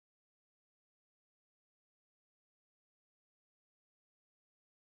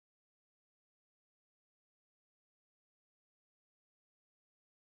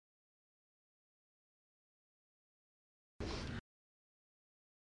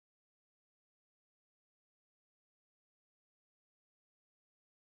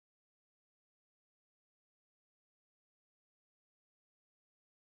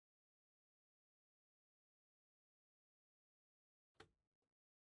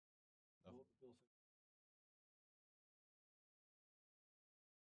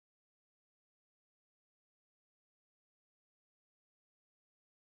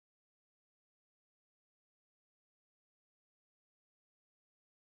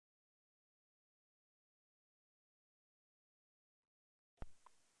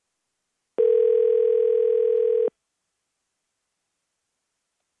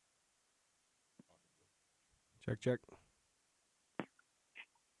Check, check.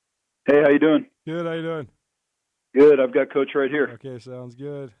 Hey, how you doing? Good, how you doing? Good. I've got Coach right here. Okay, sounds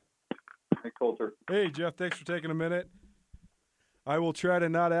good. Hey, Colter. Hey, Jeff, thanks for taking a minute. I will try to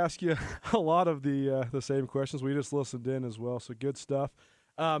not ask you a lot of the same questions. We just listened in as well, so good stuff.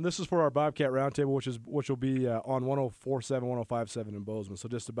 This is for our Bobcat Roundtable, which will be on 104.7, 105.7 in Bozeman, so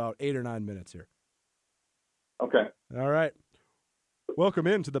just about 8 or 9 minutes here. Okay. All right. Welcome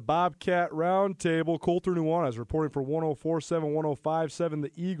into the Bobcat Roundtable. Colter Nuanez reporting for 104.7, 105.7,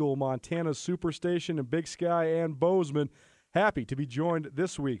 the Eagle, Montana's Superstation in Big Sky and Bozeman. Happy to be joined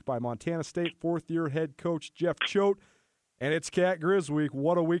this week by Montana State fourth-year head coach Jeff Choate. And it's Cat-Griz week.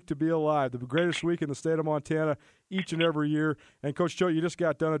 What a week to be alive. The greatest week in the state of Montana each and every year. And, Coach Choate, you just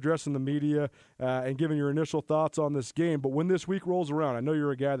got done addressing the media and giving your initial thoughts on this game. But when this week rolls around, I know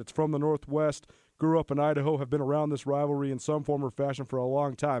you're a guy that's from the Northwest, grew up in Idaho, have been around this rivalry in some form or fashion for a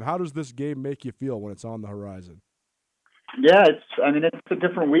long time. How does this game make you feel when it's on the horizon? Yeah, it's a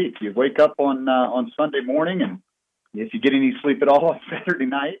different week. You wake up on Sunday morning, and if you get any sleep at all on Saturday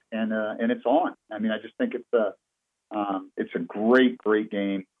night, and it's on. I just think it's a great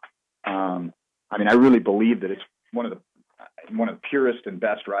game. I really believe that it's one of the purest and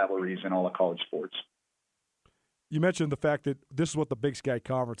best rivalries in all of college sports. You mentioned the fact that this is what the Big Sky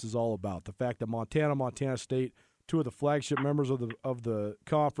Conference is all about. The fact that Montana State, two of the flagship members of the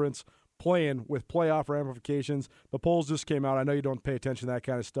conference, playing with playoff ramifications. The polls just came out. I know you don't pay attention to that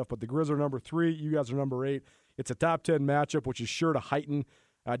kind of stuff, but the Grizz are number 3. You guys are number 8. It's a top 10 matchup, which is sure to heighten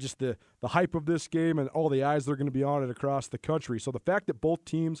just the hype of this game and all the eyes that are going to be on it across the country. So the fact that both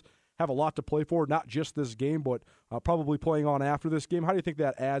teams have a lot to play for, not just this game, but probably playing on after this game, how do you think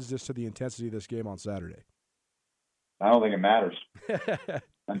that adds just to the intensity of this game on Saturday? I don't think it matters.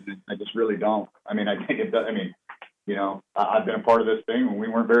 I just really don't. I think it does. I've been a part of this thing when we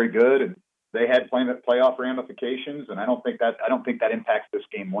weren't very good, and they had playoff ramifications, and I don't think that impacts this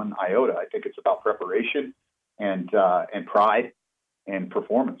game one iota. I think it's about preparation and pride and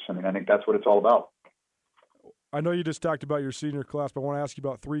performance. I think that's what it's all about. I know you just talked about your senior class, but I want to ask you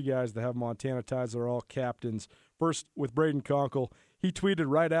about 3 guys that have Montana ties that are all captains. First, with Braden Conkle, he tweeted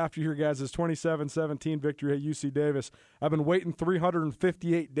right after your guys' 27-17 victory at UC Davis, "I've been waiting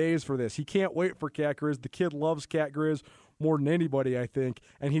 358 days for this." He can't wait for Cat-Griz. The kid loves Cat-Griz more than anybody, I think,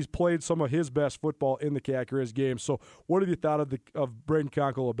 and he's played some of his best football in the Cat-Griz game. So what have you thought of Braden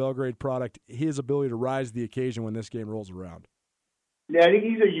Conkle, a Belgrade product, his ability to rise to the occasion when this game rolls around? Yeah, I think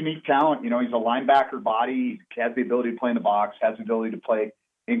he's a unique talent. He's a linebacker body. He has the ability to play in the box, has the ability to play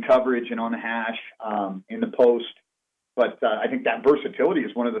in coverage and on the hash, in the post. But I think that versatility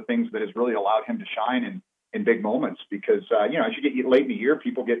is one of the things that has really allowed him to shine in big moments because, as you get late in the year,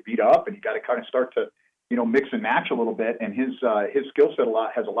 people get beat up and you got to kind of start to, mix and match a little bit. And his skill set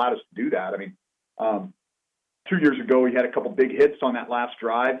has allowed us to do that. 2 years ago, he had a couple big hits on that last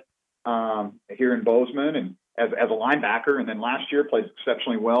drive here in Bozeman and as a linebacker. And then last year played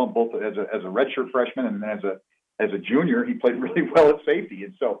exceptionally well, both as a redshirt freshman and then as a junior, he played really well at safety.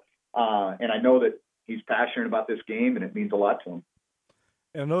 And so, and I know that he's passionate about this game, and it means a lot to him.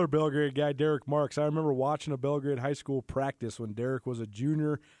 And another Belgrade guy, Derek Marks. I remember watching a Belgrade high school practice when Derek was a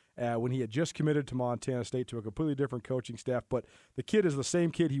junior, when he had just committed to Montana State to a completely different coaching staff. But the kid is the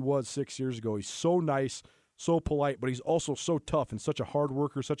same kid he was 6 years ago. He's so nice, so polite, but he's also so tough and such a hard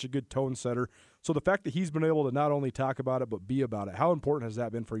worker, such a good tone setter. So the fact that he's been able to not only talk about it but be about it, how important has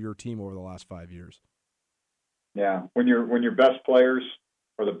that been for your team over the last 5 years? Yeah, when your best players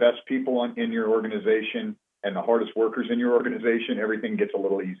are the best people in your organization and the hardest workers in your organization, everything gets a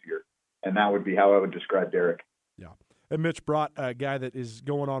little easier. And that would be how I would describe Derek. Yeah. And Mitch brought a guy that is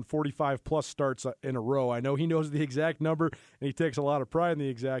going on 45-plus starts in a row. I know he knows the exact number, and he takes a lot of pride in the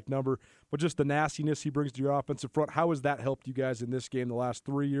exact number, but just the nastiness he brings to your offensive front, how has that helped you guys in this game the last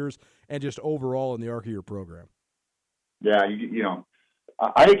 3 years and just overall in the arc of your program? Yeah,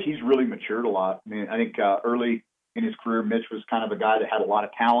 I think he's really matured a lot. I think early in his career, Mitch was kind of a guy that had a lot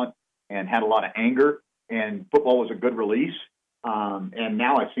of talent and had a lot of anger, and football was a good release. And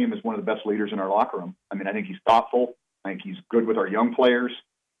now I see him as one of the best leaders in our locker room. I think he's thoughtful. I think he's good with our young players.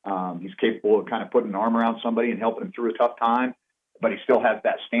 He's capable of kind of putting an arm around somebody and helping them through a tough time, but he still has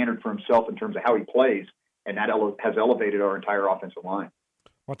that standard for himself in terms of how he plays, and that has elevated our entire offensive line.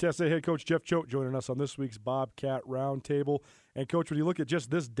 Montana State head coach Jeff Choate joining us on this week's Bobcat Roundtable. And, Coach, when you look at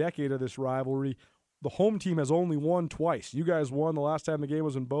just this decade of this rivalry, the home team has only won twice. You guys won the last time the game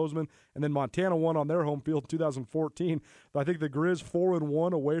was in Bozeman, and then Montana won on their home field in 2014. I think the Grizz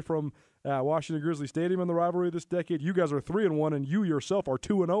 4-1 away from Washington Grizzly Stadium in the rivalry this decade. You guys are 3-1, and you yourself are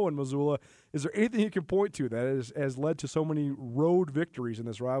 2-0 in Missoula. Is there anything you can point to that has led to so many road victories in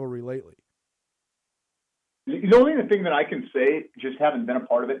this rivalry lately? The only thing that I can say, just having been a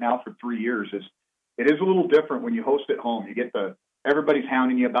part of it now for 3 years, is it is a little different when you host at home. You get everybody's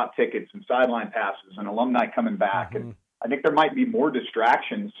hounding you about tickets and sideline passes and alumni coming back. Mm-hmm. And I think there might be more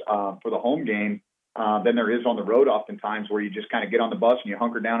distractions for the home game than there is on the road oftentimes, where you just kind of get on the bus and you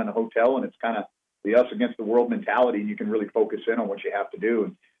hunker down in the hotel, and it's kind of the us against the world mentality, and you can really focus in on what you have to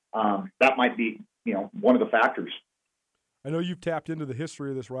do. And that might be, one of the factors. I know you've tapped into the history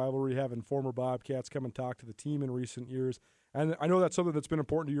of this rivalry, having former Bobcats come and talk to the team in recent years. And I know that's something that's been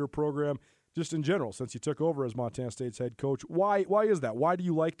important to your program just in general since you took over as Montana State's head coach. Why is that? Why do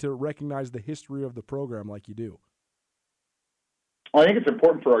you like to recognize the history of the program like you do? Well, I think it's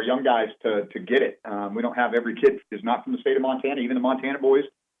important for our young guys to get it. We don't have every kid is not from the state of Montana. Even the Montana boys,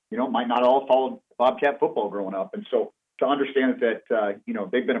 might not all follow Bobcat football growing up. And so to understand that,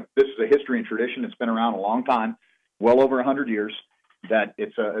 this is a history and tradition that's been around a long time, well over 100 years, that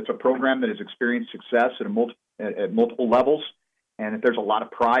it's a program that has experienced success at multiple levels, and that there's a lot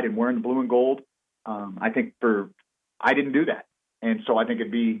of pride in wearing the blue and gold. I didn't do that. And so I think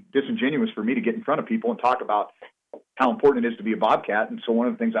it'd be disingenuous for me to get in front of people and talk about how important it is to be a Bobcat. And so one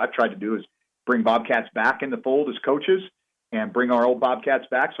of the things I've tried to do is bring Bobcats back in the fold as coaches and bring our old Bobcats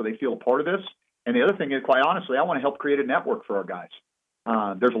back so they feel a part of this. And the other thing is, quite honestly, I want to help create a network for our guys.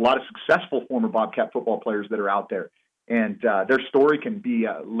 There's a lot of successful former Bobcat football players that are out there, and their story can be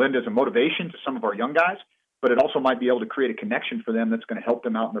lend as a motivation to some of our young guys, but it also might be able to create a connection for them that's going to help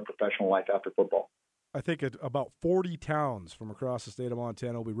them out in their professional life after football. I think about 40 towns from across the state of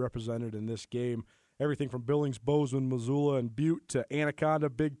Montana will be represented in this game. Everything from Billings, Bozeman, Missoula, and Butte to Anaconda,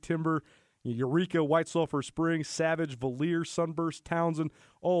 Big Timber, Eureka, White Sulphur Springs, Savage, Valier, Sunburst, Townsend,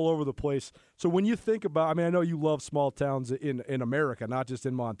 all over the place. So when you think about, I know you love small towns in America, not just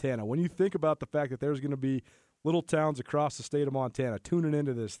in Montana. When you think about the fact that there's going to be little towns across the state of Montana tuning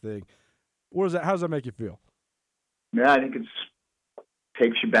into this thing, how does that make you feel? Yeah, I think it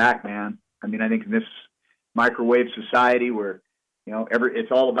takes you back, man. I think in this microwave society where,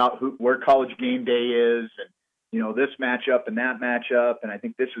 it's all about where college game day is, and this matchup and that matchup. And I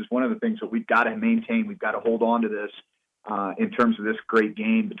think this is one of the things that we've got to maintain. We've got to hold on to this in terms of this great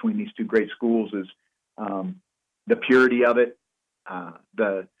game between these two great schools, is the purity of it,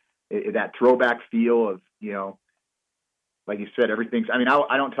 that throwback feel of, like you said, everything's, I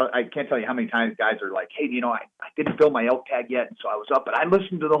can't tell you how many times guys are like, hey, I didn't fill my elk tag yet, and so I was up, but I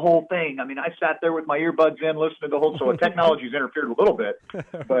listened to the whole thing. I sat there with my earbuds in, listening to the whole, so technology's interfered a little bit,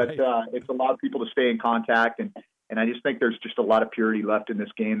 but it's allowed people to stay in contact, and I just think there's just a lot of purity left in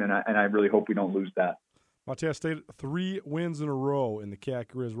this game, and I really hope we don't lose that. Montana State, 3 wins in a row in the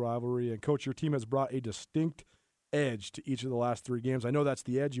Cat-Griz rivalry, and Coach, your team has brought a distinct edge to each of the last 3 games. I know that's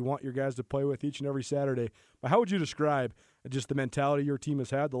the edge you want your guys to play with each and every Saturday, but how would you describe just the mentality your team has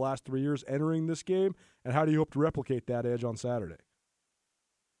had the last 3 years entering this game, and how do you hope to replicate that edge on Saturday?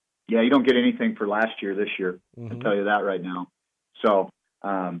 Yeah, you don't get anything for last year this year. I can tell you that right now. So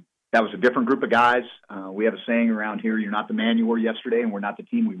that was a different group of guys. We have a saying around here, you're not the man you were yesterday, and we're not the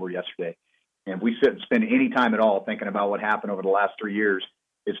team we were yesterday. And if we sit and spend any time at all thinking about what happened over the last 3 years,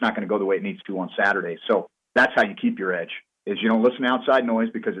 it's not going to go the way it needs to on Saturday. So that's how you keep your edge, is you don't listen to outside noise,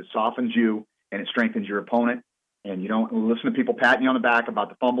 because it softens you and it strengthens your opponent. And you don't listen to people patting you on the back about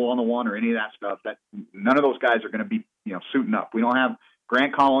the fumble on the one or any of that stuff. That none of those guys are going to be, suiting up. We don't have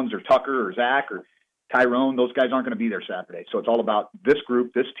Grant Collins or Tucker or Zach or Tyrone. Those guys aren't going to be there Saturday. So it's all about this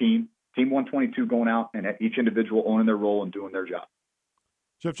group, this team 122 going out, and each individual owning their role and doing their job.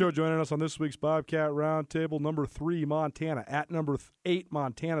 Jeff Choate joining us on this week's Bobcat Roundtable. Number 3, Montana. At number 8,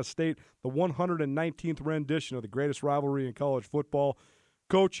 Montana State, the 119th rendition of the greatest rivalry in college football.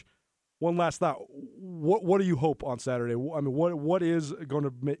 Coach, one last thought. What do you hope on Saturday? What is going to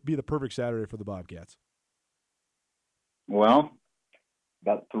be the perfect Saturday for the Bobcats? Well,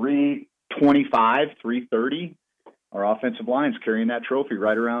 about 3:25, 3:30, our offensive line's carrying that trophy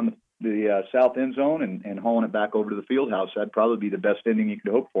right around the south end zone and hauling it back over to the field house. That'd probably be the best ending you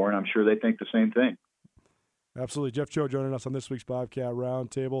could hope for, and I'm sure they think the same thing. Absolutely. Jeff Choate joining us on this week's Bobcat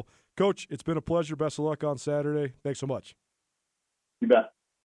Roundtable. Coach, it's been a pleasure. Best of luck on Saturday. Thanks so much. You bet.